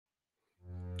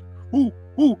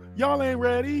ooh, y'all ain't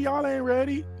ready, y'all ain't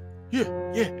ready.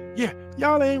 Yeah,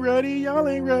 y'all ain't ready, y'all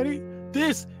ain't ready.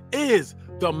 This is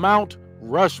the Mount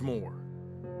Rushmore.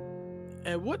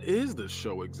 And what is this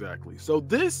show exactly? So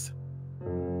this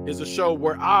is a show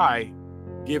where I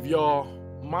give y'all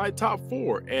my top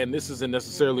 4, and this isn't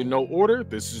necessarily no order.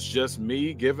 This is just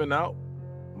me giving out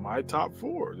my top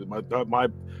 4,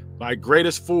 my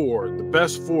greatest 4, the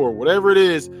best 4, whatever it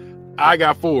is. I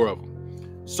got 4 of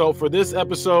them. So for this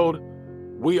episode,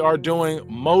 we are doing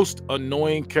most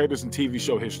annoying characters in TV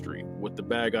show history with the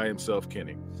bad guy himself,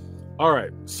 Kenny. All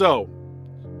right, so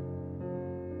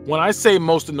when I say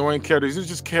most annoying characters, it's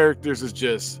just characters is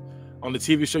just on the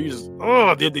TV show.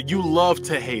 You love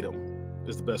to hate them.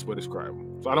 Is the best way to describe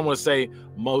them. So I don't want to say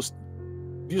most.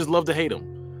 You just love to hate them,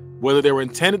 whether they were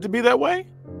intended to be that way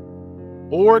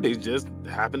or they just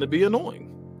happen to be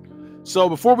annoying. So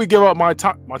before we give out my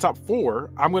top 4,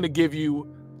 I'm going to give you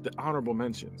the honorable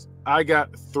mentions. I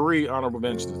got 3 honorable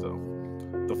mentions though.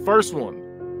 The first one,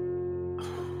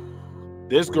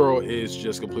 this girl is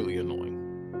just completely annoying,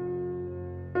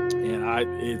 and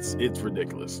it's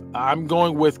ridiculous. I'm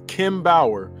going with Kim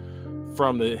Bauer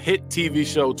from the hit TV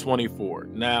show 24.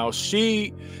 Now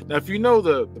if you know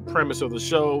the premise of the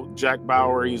show, Jack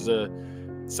Bauer, I think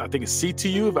it's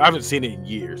CTU. I haven't seen it in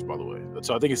years, by the way.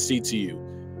 So I think it's CTU.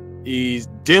 He's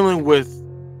dealing with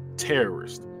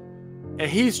terrorists,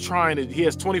 and he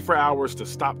has 24 hours to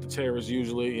stop the terrorists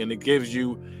usually, and it gives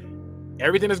you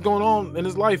everything that's going on in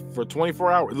his life for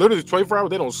 24 hours. Literally 24 hours.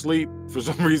 They don't sleep. For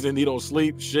some reason, he don't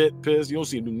sleep, shit, piss. You don't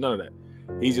see him do none of that.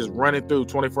 He's just running through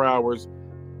 24 hours.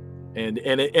 And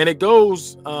it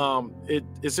goes,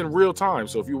 it's in real time.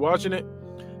 So if you're watching it,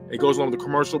 it goes along with the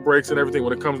commercial breaks and everything.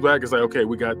 When it comes back, it's like, okay,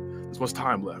 we got this much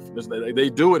time left. They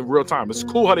do it in real time. It's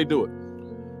cool how they do it.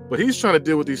 But he's trying to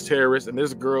deal with these terrorists, and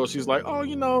this girl, she's like, oh,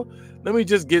 let me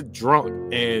just get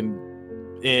drunk and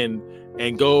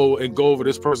go over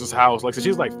this person's house. Like, so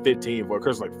she's like 15, but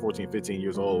Chris is like 14, 15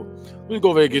 years old. Let me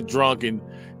go over there and get drunk and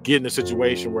get in a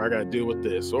situation where I got to deal with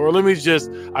this. Or I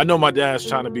know my dad's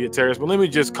trying to be a terrorist, but let me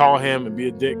just call him and be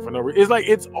a dick for no reason. It's like,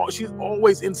 she's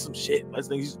always in some shit. That's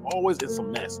the thing. She's always in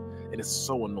some mess. And it's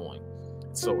so annoying.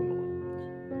 It's so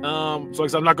annoying. So like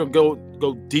I said, I'm not going to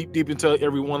go deep into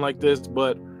everyone like this,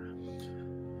 but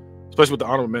especially with the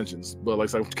honorable mentions. But like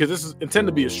I said, because this is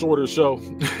intended to be a shorter show.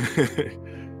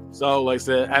 So, like I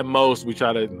said, at most, I'm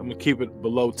going to keep it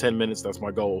below 10 minutes. That's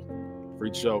my goal for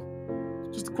each show.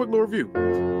 Just a quick little review.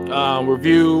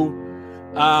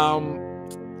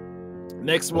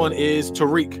 Next one is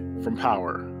Tariq from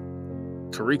Power.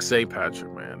 Tariq St.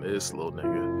 Patrick, man. This little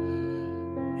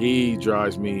nigga. He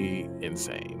drives me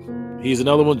insane. He's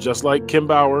another one just like Kim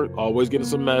Bauer, always getting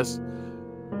some mess.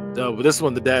 But this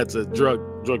one, the dad's a drug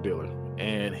dealer.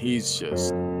 And he's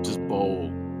just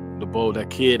bold. That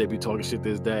kid that be talking shit to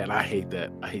his dad, and I hate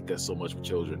that. I hate that so much with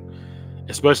children,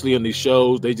 especially in these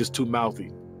shows. They just too mouthy.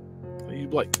 You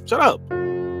be like, shut up.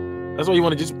 That's why you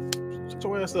want to just shut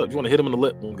your ass up. You want to hit him in the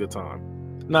lip one good time.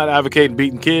 Not advocating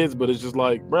beating kids, but it's just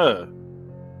like, bruh,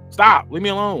 stop, leave me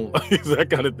alone.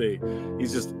 That kind of thing.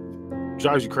 He's just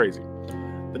drives you crazy.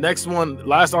 The next one,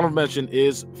 last honorable mention,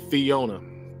 is Fiona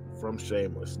from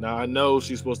Shameless. Now I know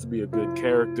she's supposed to be a good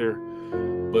character,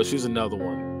 but she's another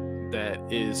one that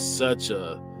is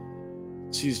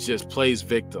she's just plays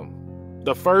victim.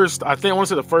 I want to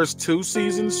say the first 2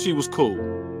 seasons, she was cool.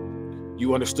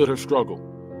 You understood her struggle.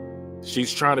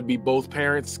 She's trying to be both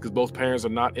parents because both parents are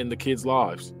not in the kids'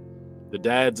 lives. The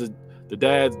dad's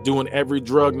doing every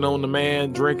drug known to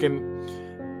man, drinking.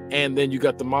 And then you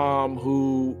got the mom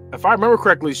who, if I remember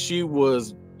correctly, she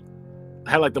had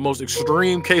like the most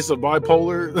extreme case of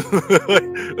bipolar,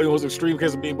 like the most extreme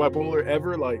case of being bipolar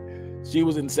ever. Like, she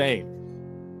was insane.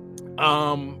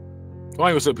 I ain't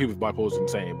gonna say people with bipolar is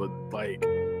insane, but like,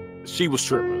 she was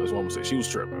tripping. That's what I'm gonna say. She was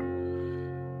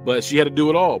tripping. But she had to do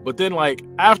it all. But then, like,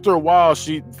 after a while,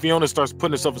 Fiona starts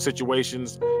putting herself in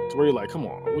situations to where you're like, come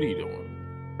on, what are you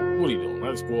doing? What are you doing?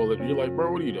 Not to spoil it. You're like,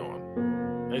 bro, what are you doing?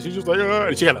 And she's just like,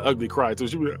 and she had an ugly cry too.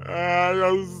 She was like,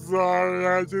 I'm sorry,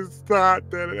 I just thought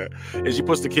that. And she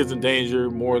puts the kids in danger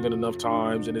more than enough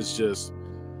times, and it's just,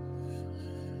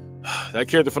 that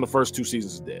character from the first 2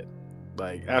 seasons is dead.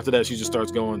 Like, after that, she just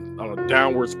starts going on a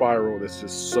downward spiral that's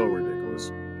just so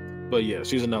ridiculous. But yeah,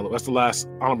 she's another. That's the last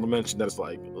honorable mention that is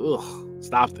like, ugh,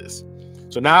 stop this.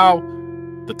 So now,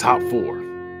 the top 4.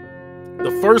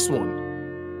 The first one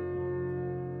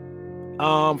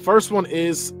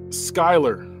is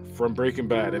Skylar from Breaking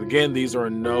Bad. And again, these are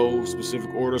in no specific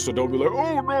order, so don't be like,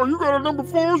 oh no, you got a number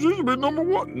 4, she should be number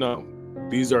 1. No,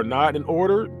 these are not in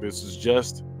order. This is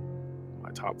just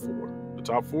my top 4. The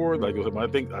top 4, like I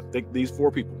think these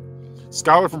 4 people.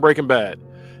 Skylar from Breaking Bad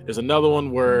is another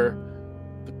one where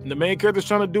the main character's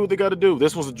trying to do what they got to do.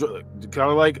 This one's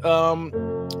kind of like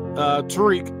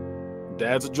Tariq.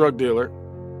 Dad's a drug dealer.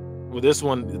 Well, this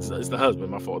one it's the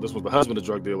husband. My fault. This was the husband, a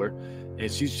drug dealer,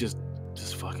 and she's just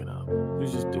fucking up.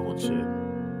 She's just doing shit,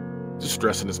 just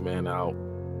stressing this man out.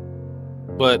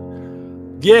 But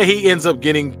yeah, he ends up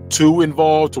getting too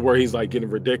involved to where he's like getting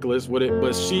ridiculous with it.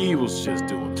 But she was just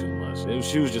doing too much, and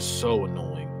she was just so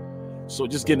annoying. So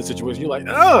just get in a situation, you're like,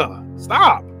 ugh,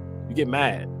 stop. You get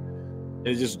mad.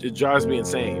 It drives me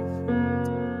insane.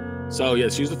 So yeah,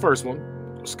 she's the first one,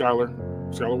 Skylar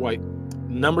White.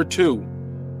 Number 2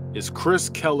 is Chris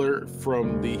Keller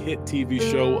from the hit TV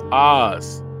show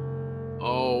Oz.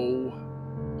 Oh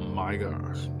my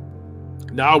gosh.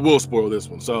 Now I will spoil this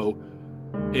one. So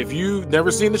if you've never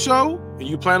seen the show and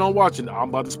you plan on watching, I'm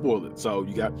about to spoil it. So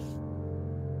you got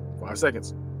 5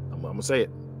 seconds. I'm gonna say it.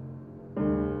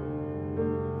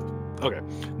 Okay.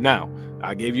 Now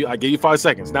I gave you 5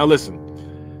 seconds. Now listen.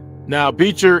 Now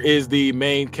Beecher is the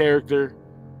main character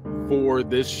for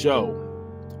this show,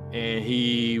 and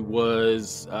he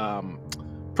was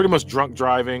pretty much drunk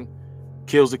driving,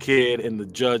 kills a kid, and the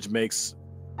judge makes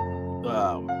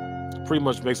pretty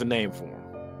much makes a name for him.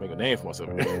 Make a name for myself.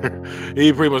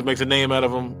 He pretty much makes a name out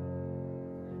of him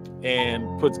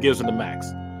and gives him the max.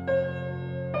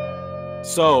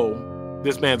 So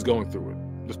this man's going through it.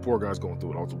 This poor guy's going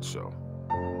through it all through the show.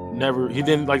 He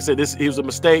didn't, like I said, he was a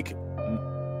mistake,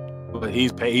 but he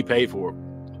paid for it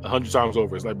 100 times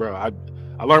over. It's like, bro, I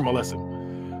learned my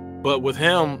lesson. But with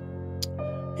him,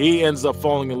 he ends up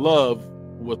falling in love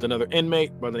with another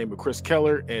inmate by the name of Chris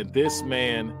Keller, and this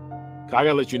man, I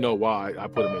gotta let you know why I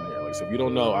put him in here. Like, so if you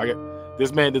don't know,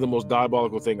 this man did the most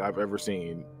diabolical thing I've ever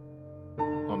seen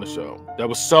on the show. That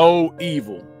was so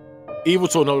evil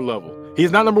to another level.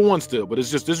 He's not number 1 still, but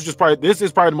this is probably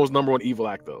the most number 1 evil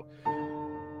act though.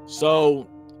 So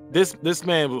this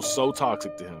man was so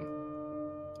toxic to him,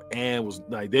 and was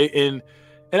like and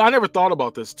I never thought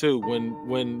about this too.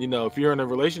 When if you're in a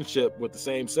relationship with the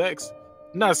same sex,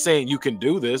 I'm not saying you can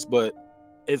do this, but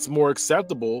it's more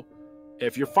acceptable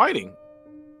if you're fighting.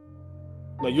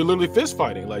 Like you're literally fist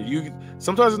fighting. Like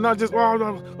sometimes it's not just you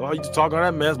just talking all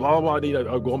that mess, blah blah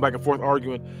blah, going back and forth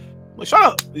arguing. Like shut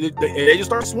up. They just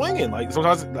start swinging. Like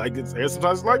sometimes it's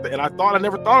like that. And I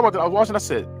never thought about that. I was watching. I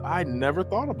said I never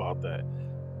thought about that.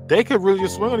 They could really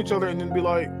just swing on each other and then be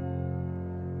like,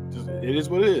 it is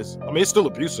what it is. I mean, it's still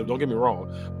abusive. Don't get me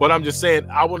wrong, but I'm just saying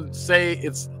I wouldn't say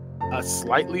it's a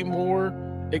slightly more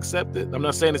accepted. I'm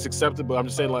not saying it's accepted, but I'm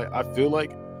just saying like I feel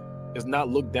like it's not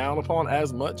looked down upon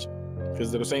as much because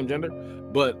they're the same gender.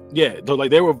 But yeah,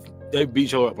 like they beat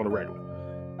each other up on a regular.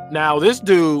 Now this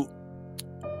dude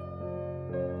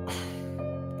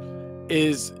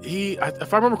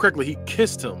if I remember correctly, he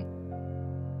kissed him,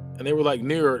 and they were like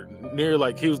near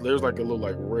like there was like a little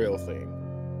like rail thing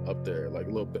up there, like a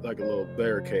little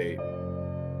barricade,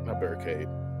 not barricade.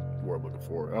 Word I'm looking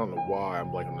for. I don't know why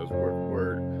I'm liking this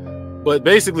word, but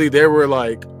basically they were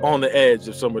like on the edge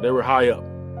of somewhere. They were high up,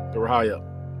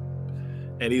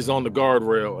 and he's on the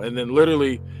guardrail, and then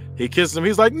literally he kissed him.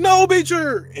 He's like, "No,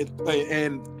 Beecher,"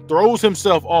 and throws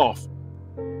himself off,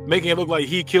 making it look like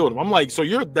he killed him. I'm like, so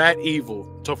you're that evil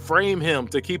to frame him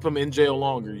to keep him in jail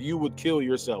longer? You would kill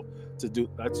yourself to do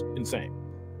that's insane.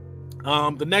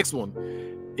 The next one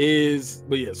is,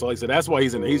 but yeah, so like I said, that's why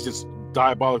he's in there. He's just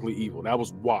diabolically evil. That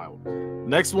was wild.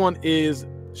 Next one is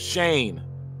Shane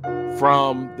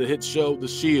from the hit show The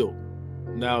Shield.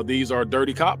 Now these are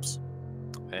dirty cops,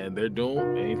 and they're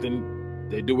doing anything.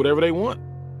 They do whatever they want.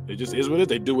 It just is what it is.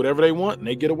 They do whatever they want, and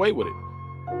they get away with it.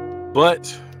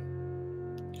 But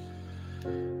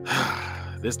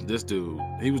this dude,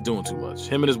 he was doing too much.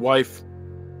 Him and his wife.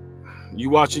 You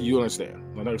watch it, you understand.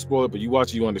 I'm not gonna spoil it, but you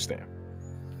watch it, you understand.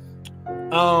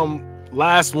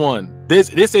 Last one. This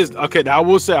is okay. Now I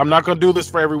will say I'm not gonna do this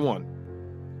for everyone,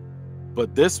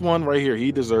 but this one right here,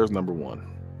 he deserves number 1.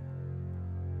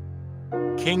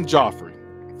 King Joffrey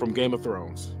from Game of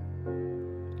Thrones.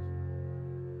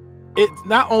 It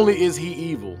not only is he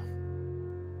evil,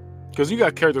 because you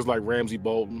got characters like Ramsay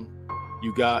Bolton,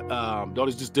 you got all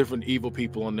these just different evil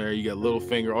people on there. You got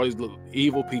Littlefinger, all these little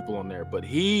evil people on there. But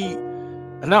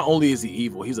not only is he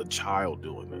evil, he's a child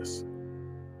doing this.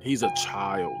 He's a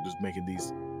child just making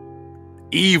these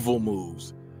evil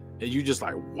moves, and you just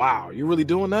like, wow, you're really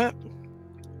doing that?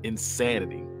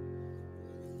 Insanity.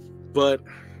 But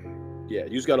yeah,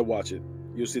 you just got to watch it.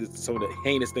 You'll see some of the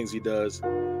heinous things he does.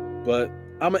 But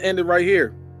I'm gonna end it right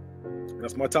here.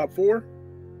 That's my top 4.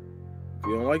 If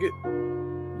you don't like it,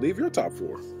 leave your top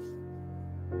 4.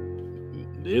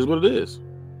 It is what it is.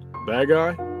 Bad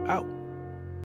guy out.